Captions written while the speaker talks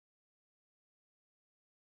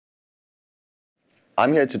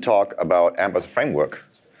I'm here to talk about AMP as a framework,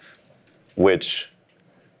 which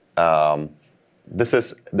this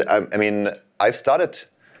is, I mean, I've started,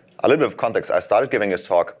 a little bit of context, I started giving this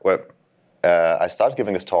talk,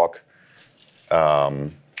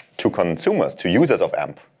 to consumers, to users of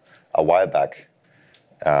AMP a while back,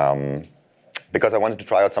 because I wanted to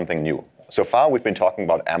try out something new. So far, we've been talking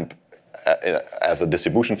about AMP as a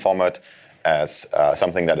distribution format, as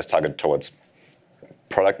something that is targeted towards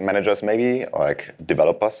product managers maybe, or like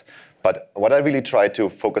developers. But what I really tried to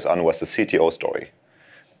focus on was the CTO story.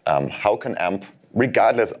 How can AMP,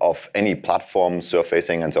 regardless of any platform,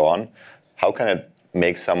 surfacing, and so on, how can it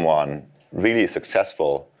make someone really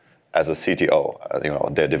successful as a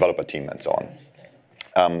CTO, their developer team, and so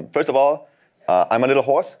on? First of all, I'm a little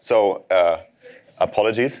hoarse, so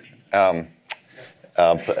apologies. I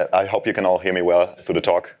hope you can all hear me well through the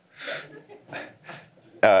talk.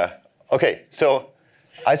 OK, so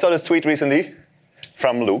I saw this tweet recently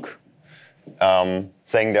from Luke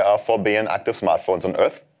saying there are 4 billion active smartphones on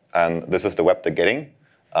Earth, and this is the web they're getting.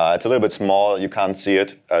 It's a little bit small, you can't see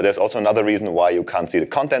it. There's also another reason why you can't see the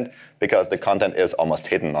content, because the content is almost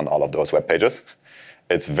hidden on all of those web pages.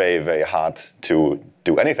 It's very, very hard to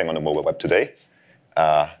do anything on the mobile web today.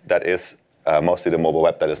 That is mostly the mobile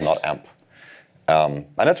web that is not AMP. And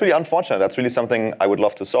that's really unfortunate. That's really something I would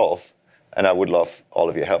love to solve, and I would love all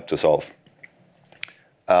of your help to solve.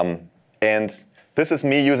 And this is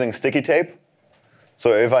me using sticky tape.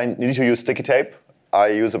 So if I need to use sticky tape, I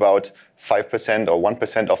use about 5% or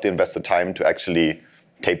 1% of the invested time to actually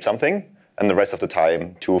tape something, and the rest of the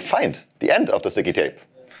time to find the end of the sticky tape.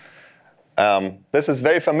 This is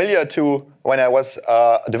very familiar to when I was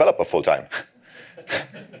a developer full-time,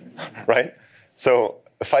 right? So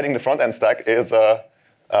finding the front-end stack is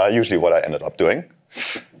usually what I ended up doing.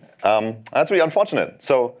 That's really unfortunate.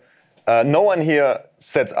 So no one here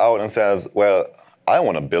sets out and says, well, I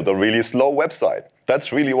want to build a really slow website.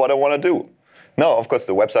 That's really what I want to do. No, of course,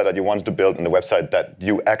 the website that you wanted to build and the website that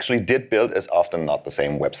you actually did build is often not the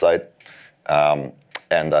same website.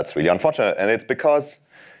 And that's really unfortunate. And it's because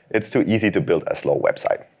it's too easy to build a slow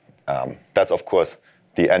website. That's, of course,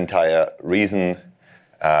 the entire reason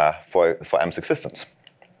for AMP's existence,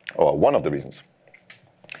 or one of the reasons.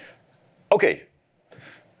 OK,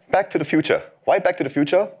 back to the future. Why back to the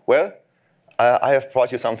future? Well, I have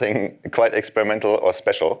brought you something quite experimental or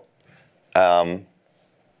special.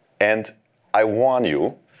 And I warn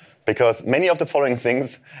you, because many of the following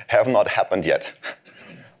things have not happened yet,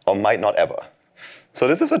 or might not ever. So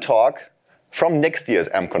this is a talk from next year's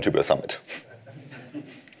AMP Contributor Summit.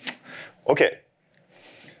 OK.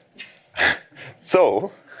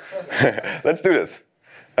 So let's do this.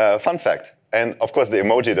 Fun fact. And of course, the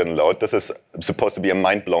emoji didn't load. This is supposed to be a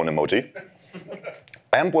mind-blown emoji.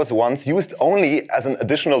 AMP was once used only as an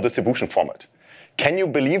additional distribution format. Can you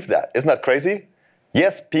believe that? Isn't that crazy?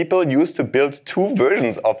 Yes, people used to build 2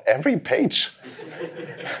 versions of every page.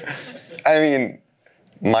 I mean,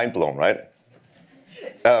 mind blown, right?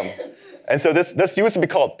 And so this used to be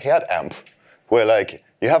called paired AMP, where like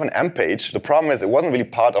you have an AMP page. The problem is it wasn't really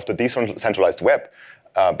part of the decentralized web,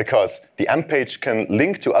 because the AMP page can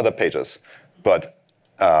link to other pages, but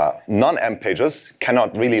non-AMP pages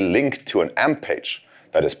cannot really link to an AMP page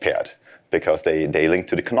that is paired, because they link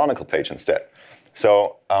to the canonical page instead.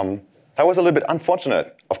 So that was a little bit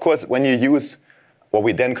unfortunate. Of course, when you use what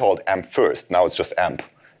we then called AMP first, now it's just AMP,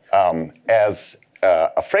 as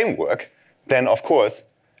a framework, then of course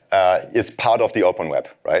it's part of the open web,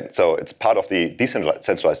 right? So it's part of the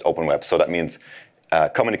decentralized open web. So that means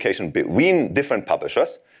communication between different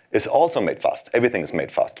publishers is also made fast. Everything is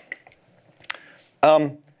made fast.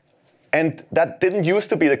 And that didn't used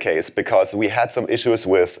to be the case, because we had some issues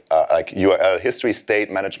with like URL history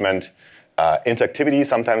state management. Interactivity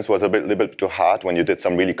sometimes was a little bit too hard when you did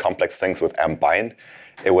some really complex things with AMP bind.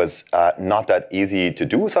 It was not that easy to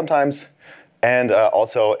do sometimes. And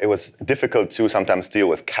also, it was difficult to sometimes deal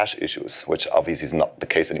with cache issues, which obviously is not the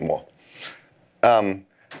case anymore. And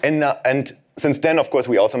since then, of course,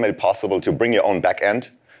 we also made it possible to bring your own backend.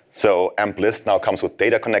 So AMP list now comes with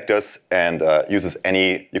data connectors and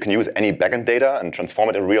you can use any backend data and transform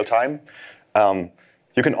it in real time.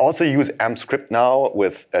 You can also use AMP script now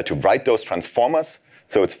to write those transformers.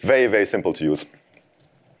 So it's very, very simple to use.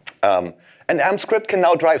 And AMP script can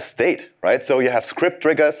now drive state, right? So you have script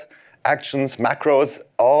triggers, actions, macros,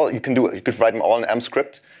 you could write them all in AMP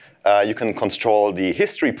script. You can control the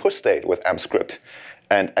history push state with AMP script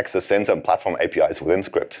and access sensor and platform APIs within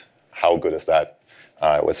script. How good is that?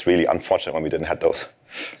 It was really unfortunate when we didn't have those.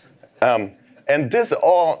 And this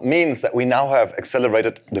all means that we now have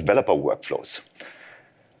accelerated developer workflows.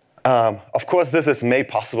 Of course, this is made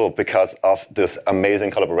possible because of this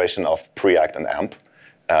amazing collaboration of Preact and AMP.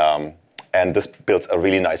 And this builds a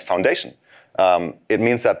really nice foundation. It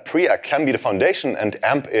means that Preact can be the foundation, and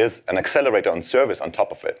AMP is an accelerator and service on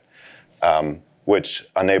top of it, which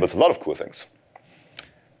enables a lot of cool things.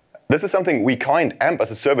 This is something we coined AMP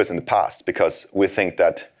as a service in the past because we think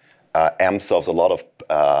that AMP solves a lot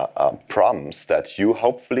of problems that you,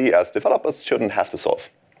 hopefully, as developers, shouldn't have to solve.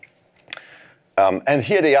 And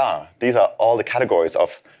here they are. These are all the categories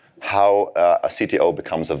of how a CTO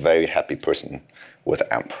becomes a very happy person with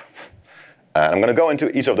AMP. And I'm going to go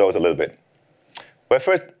into each of those a little bit. But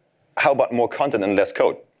first, how about more content and less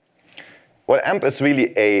code? Well, AMP is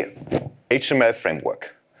really a HTML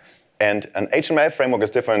framework. And an HTML framework is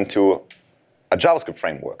different to a JavaScript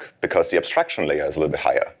framework because the abstraction layer is a little bit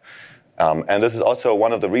higher. And this is also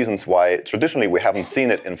one of the reasons why traditionally we haven't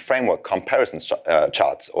seen it in framework comparison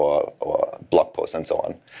charts or blog posts and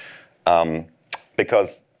so on,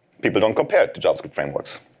 because people don't compare it to JavaScript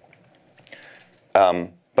frameworks.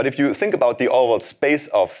 But if you think about the overall space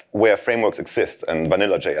of where frameworks exist and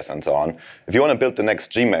vanilla.js and so on, if you want to build the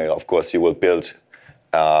next Gmail, of course, you will build,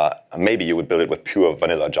 maybe you would build it with pure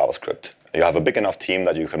vanilla JavaScript. You have a big enough team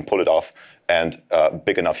that you can pull it off and a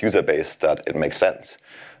big enough user base that it makes sense.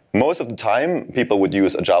 Most of the time, people would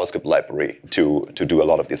use a JavaScript library to do a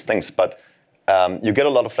lot of these things. But you get a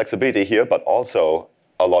lot of flexibility here, but also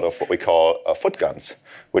a lot of what we call foot guns,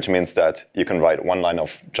 which means that you can write one line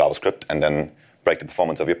of JavaScript and then break the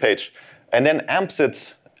performance of your page. And then AMP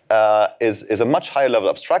sits is a much higher level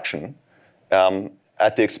abstraction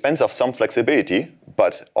at the expense of some flexibility,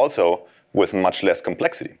 but also with much less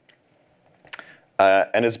complexity.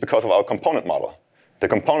 And it's because of our component model. The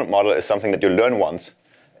component model is something that you learn once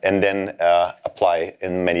and then apply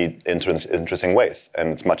in many interesting ways. And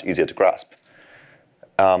it's much easier to grasp.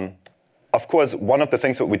 Of course, one of the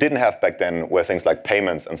things that we didn't have back then were things like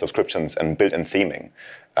payments and subscriptions and built-in theming.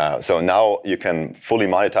 So now you can fully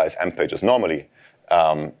monetize AMP pages normally.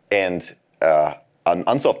 And an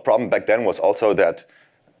unsolved problem back then was also that,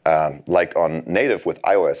 like on native with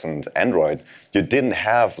iOS and Android, you didn't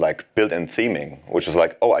have like built-in theming, which was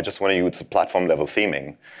like, oh, I just want to use the platform-level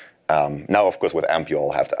theming. Now, of course, with AMP, you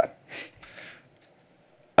all have that.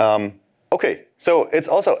 OK, so it's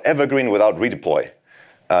also evergreen without redeploy.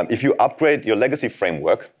 If you upgrade your legacy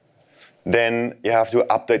framework, then you have to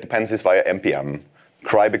update dependencies via npm,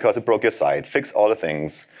 cry because it broke your site, fix all the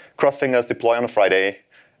things, cross fingers, deploy on a Friday,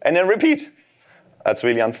 and then repeat. That's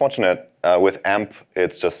really unfortunate. With AMP,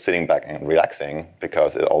 it's just sitting back and relaxing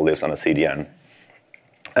because it all lives on a CDN.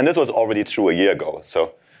 And this was already true a year ago.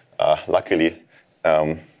 So luckily,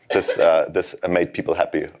 this made people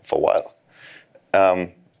happy for a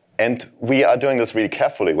while. And we are doing this really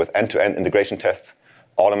carefully with end-to-end integration tests,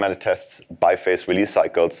 automated tests, bi-phase release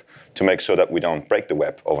cycles to make sure that we don't break the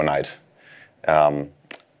web overnight. And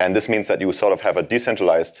this means that you sort of have a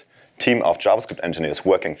decentralized team of JavaScript engineers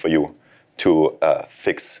working for you to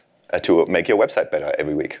to make your website better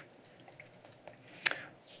every week.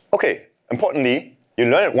 OK, importantly, you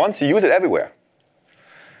learn it once, you use it everywhere.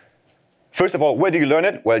 First of all, where do you learn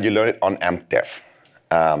it? Well, you learn it on AMP Dev.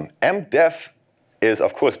 AMP Dev is,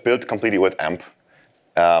 of course, built completely with AMP.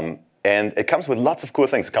 And it comes with lots of cool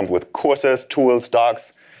things. It comes with courses, tools,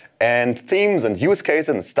 docs, and themes, and use cases,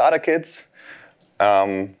 and starter kits.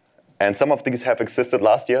 And some of these have existed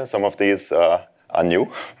last year. Some of these are new.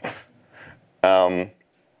 And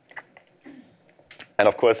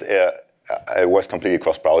of course, it works completely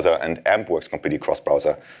cross-browser, and AMP works completely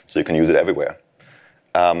cross-browser, so you can use it everywhere.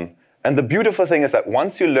 And the beautiful thing is that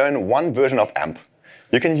once you learn one version of AMP,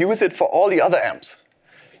 you can use it for all the other AMPs.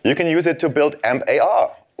 You can use it to build AMP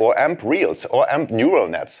AR, or AMP Reels, or AMP Neural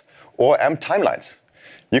Nets, or AMP Timelines.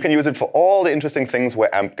 You can use it for all the interesting things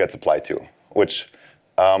where AMP gets applied to, which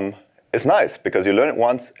is nice, because you learn it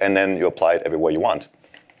once, and then you apply it everywhere you want.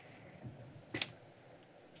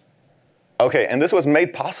 OK, and this was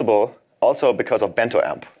made possible also because of Bento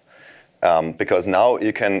AMP. Because now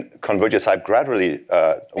you can convert your site gradually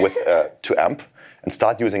to AMP and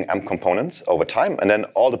start using AMP components over time, and then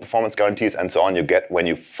all the performance guarantees and so on you get when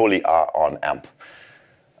you fully are on AMP.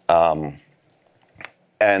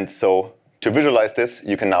 And so to visualize this,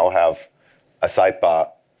 you can now have a sidebar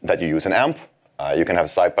that you use in AMP. You can have a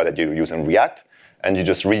sidebar that you use in React, and you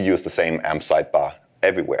just reuse the same AMP sidebar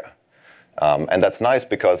everywhere. And that's nice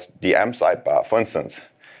because the AMP sidebar, for instance,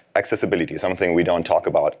 accessibility is something we don't talk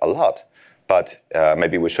about a lot. But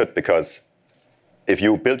maybe we should, because if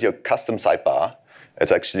you build your custom sidebar,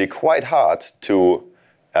 it's actually quite hard to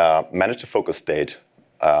manage the focus state,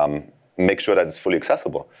 make sure that it's fully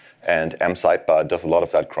accessible. And AMP sidebar does a lot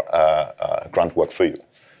of that grunt work for you.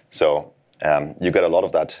 So you get a lot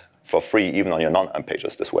of that for free, even on your non-AMP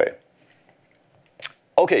pages this way.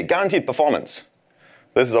 OK, guaranteed performance.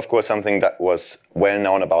 This is, of course, something that was well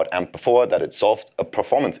known about AMP before, that it solved a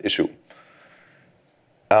performance issue.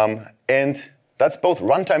 And that's both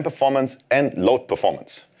runtime performance and load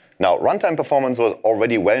performance. Now, runtime performance was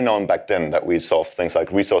already well known back then, that we solved things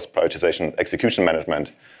like resource prioritization, execution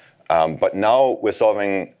management. But now we're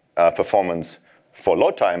solving performance for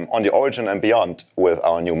load time on the origin and beyond with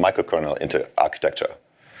our new microkernel architecture.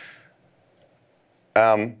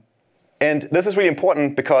 And this is really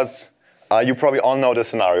important because you probably all know this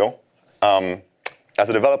scenario. As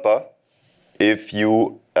a developer, if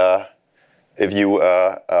you are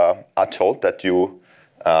told that you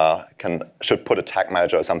should put a tag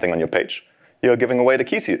manager or something on your page, you're giving away the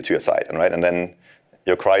keys to your site, right? And then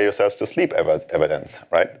you cry yourselves to sleep ever since,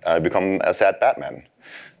 right? Become a sad Batman.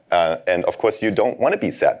 And of course, you don't want to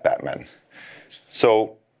be sad Batman.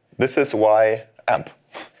 So this is why AMP.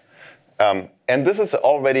 And this is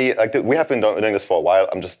already, like, we have been doing this for a while.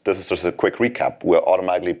 This is just a quick recap. We're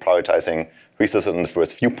automatically prioritizing resources in the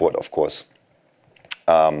first viewport, of course.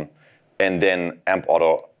 And then AMP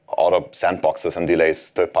auto sandboxes and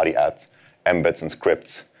delays third-party ads, embeds and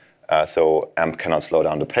scripts. So AMP cannot slow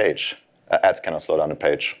down the page. Ads cannot slow down the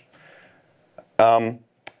page.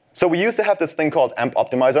 So we used to have this thing called AMP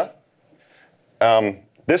Optimizer.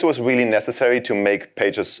 This was really necessary to make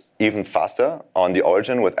pages even faster on the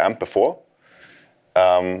origin with AMP before.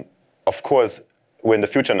 Of course, we're in the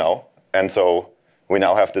future now. And so we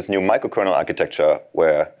now have this new microkernel architecture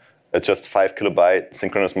where it's just 5 kilobyte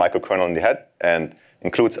synchronous microkernel in the head and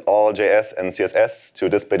includes all JS and CSS to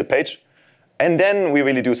display the page. And then we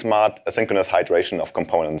really do smart asynchronous hydration of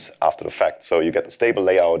components after the fact. So you get a stable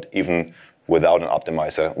layout even without an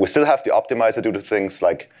optimizer. We still have the optimizer do the things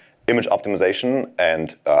like image optimization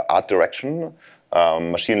and art direction,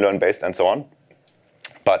 machine learn based, and so on.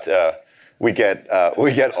 But we get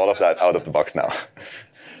all of that out of the box now.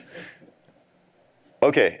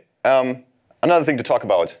 OK, another thing to talk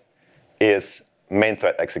about is main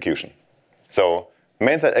thread execution. So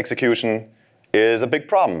main thread execution is a big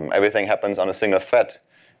problem. Everything happens on a single thread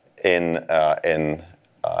on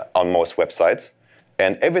most websites.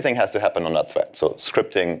 And everything has to happen on that thread. So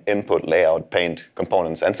scripting, input, layout, paint,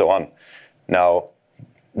 components, and so on. Now,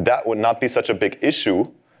 that would not be such a big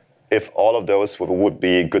issue if all of those would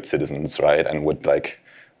be good citizens, right? And would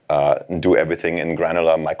do everything in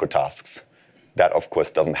granular microtasks. That, of course,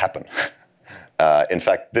 doesn't happen. In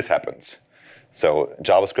fact, this happens. So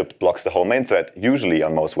JavaScript blocks the whole main thread, usually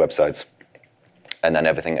on most websites. And then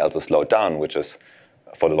everything else is slowed down, which is,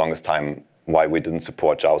 for the longest time, why we didn't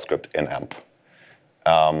support JavaScript in AMP.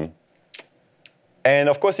 And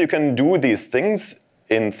of course, you can do these things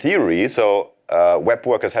in theory. So web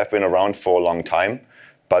workers have been around for a long time.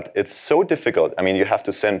 But it's so difficult. I mean, you have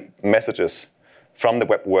to send messages from the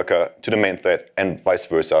web worker to the main thread and vice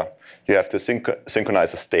versa. You have to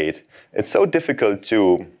synchronize the state. It's so difficult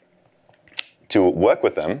to work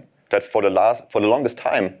with them that for the longest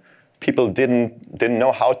time, people didn't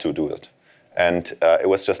know how to do it. And it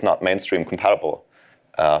was just not mainstream compatible.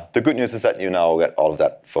 The good news is that you now get all of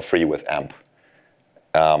that for free with AMP.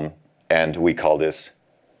 And we call this,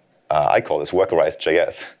 I call this workerized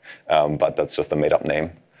JS, but that's just a made-up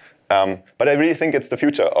name. But I really think it's the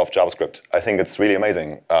future of JavaScript. I think it's really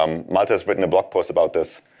amazing. Malte has written a blog post about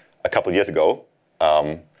this a couple years ago.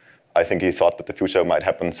 I think he thought that the future might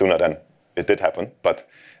happen sooner than it did happen. But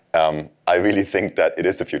I really think that it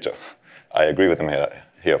is the future. I agree with him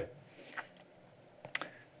here.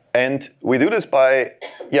 And we do this by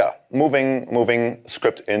moving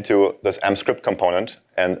script into this AMP script component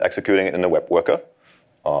and executing it in the web worker.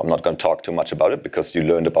 I'm not going to talk too much about it because you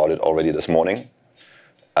learned about it already this morning.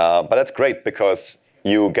 But that's great because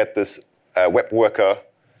you get this web worker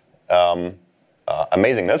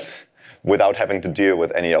amazingness without having to deal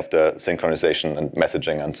with any of the synchronization and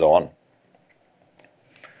messaging and so on.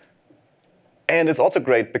 And it's also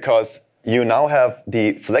great because you now have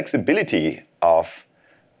the flexibility of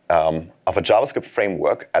a JavaScript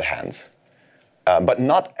framework at hand, but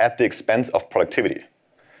not at the expense of productivity.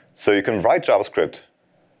 So you can write JavaScript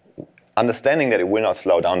understanding that it will not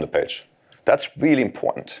slow down the page. That's really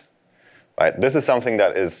important, right? This is something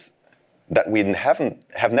that we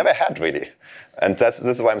have never had really, and this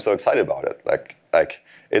is why I'm so excited about it. Like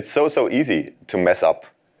it's so easy to mess up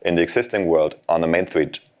in the existing world on the main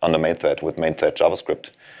thread with main thread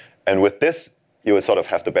JavaScript, and with this you will sort of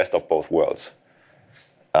have the best of both worlds,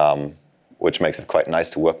 which makes it quite nice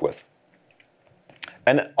to work with.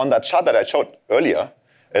 And on that chart that I showed earlier,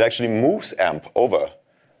 it actually moves AMP over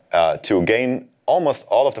to gain almost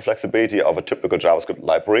all of the flexibility of a typical JavaScript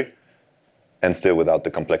library, and still without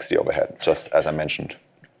the complexity overhead, just as I mentioned.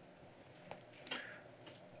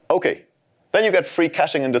 OK, then you get free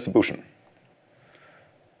caching and distribution.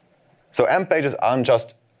 So AMP pages aren't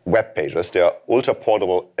just web pages. They are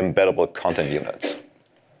ultra-portable, embeddable content units.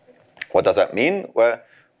 What does that mean? Well,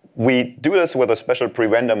 we do this with a special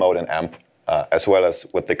pre-render mode in AMP, as well as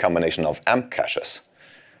with the combination of AMP caches.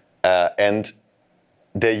 And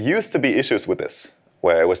there used to be issues with this,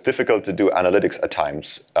 where it was difficult to do analytics at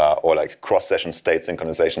times, or like cross-session state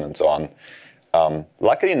synchronization and so on.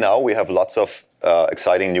 Luckily now, we have lots of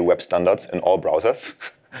exciting new web standards in all browsers,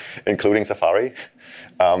 including Safari.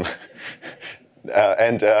 Yeah,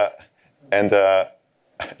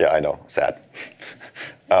 I know, sad.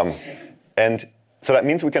 And so that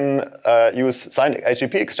means we can use signed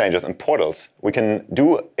HTTP exchanges and portals. We can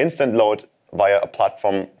do instant load via a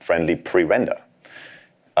platform-friendly pre-render.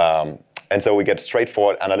 And so we get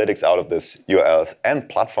straightforward analytics out of this URLs and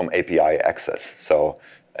platform API access. So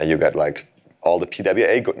you get like all the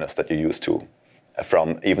PWA goodness that you're used to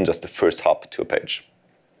from even just the first hop to a page.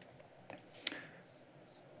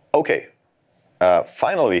 OK,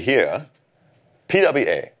 finally here,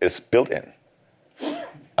 PWA is built in.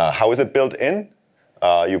 How is it built in?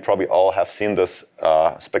 You probably all have seen this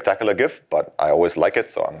spectacular GIF, but I always like it,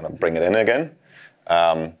 so I'm going to bring it in again.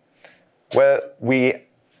 Well, we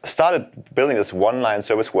started building this one-line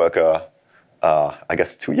service worker, I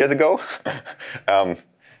guess 2 years ago.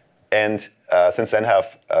 And since then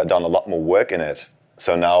have done a lot more work in it.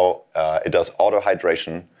 So now it does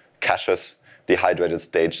auto-hydration, caches the hydrated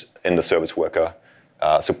stage in the service worker,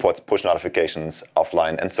 supports push notifications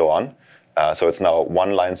offline, and so on. So it's now a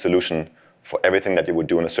one-line solution for everything that you would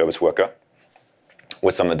do in a service worker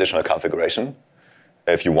with some additional configuration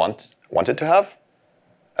if you wanted to have.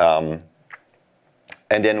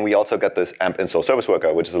 And then we also got this AMP install service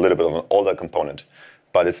worker, which is a little bit of an older component,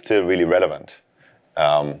 but it's still really relevant,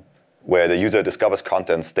 where the user discovers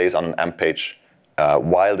content, stays on an AMP page.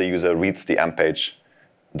 While the user reads the AMP page,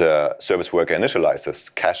 the service worker initializes,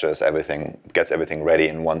 caches everything, gets everything ready,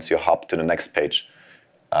 and once you hop to the next page,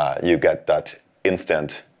 you get that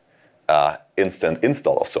instant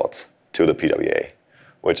install of sorts to the PWA,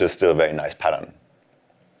 which is still a very nice pattern.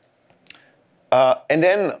 And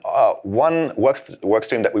then one work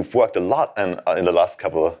stream that we've worked a lot in the last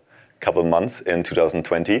couple months in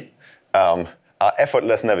 2020 are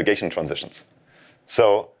effortless navigation transitions.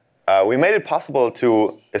 So we made it possible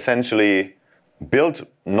to essentially build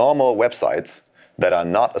normal websites that are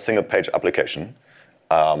not a single-page application,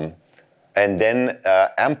 and then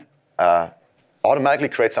AMP automatically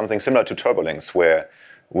creates something similar to turbolinks, where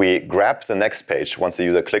we grab the next page once the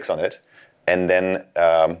user clicks on it, and then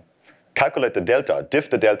calculate the delta, diff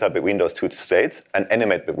the delta between those two states, and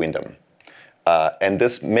animate between them. And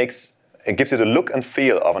this gives you the look and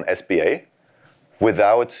feel of an SBA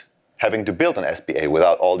without having to build an SBA,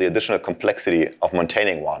 without all the additional complexity of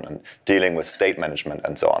maintaining one and dealing with state management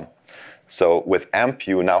and so on. So with AMP,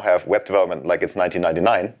 you now have web development like it's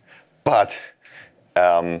 1999, but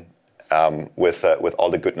with all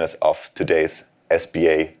the goodness of today's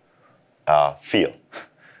SBA feel.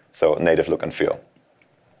 So native look and feel.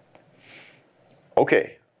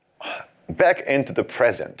 OK, back into the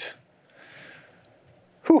present.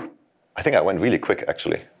 Whew, I think I went really quick,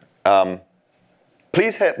 actually.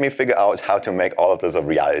 Please help me figure out how to make all of this a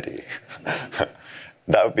reality.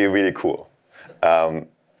 That would be really cool.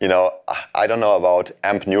 You know, I don't know about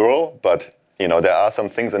AMP Neural, but you know, there are some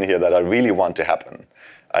things in here that I really want to happen.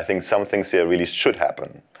 I think some things here really should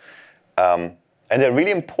happen. And they're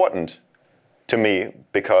really important to me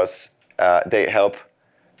because they help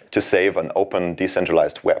to save an open,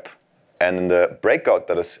 decentralized web. And in the breakout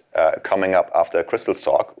that is coming up after Crystal's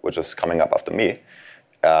talk, which is coming up after me,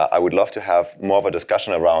 I would love to have more of a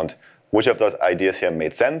discussion around which of those ideas here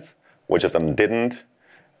made sense, which of them didn't,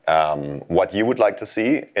 what you would like to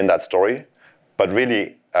see in that story. But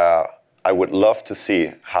really, I would love to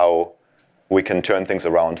see how we can turn things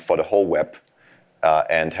around for the whole web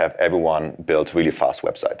and have everyone build really fast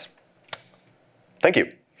websites. Thank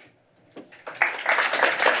you.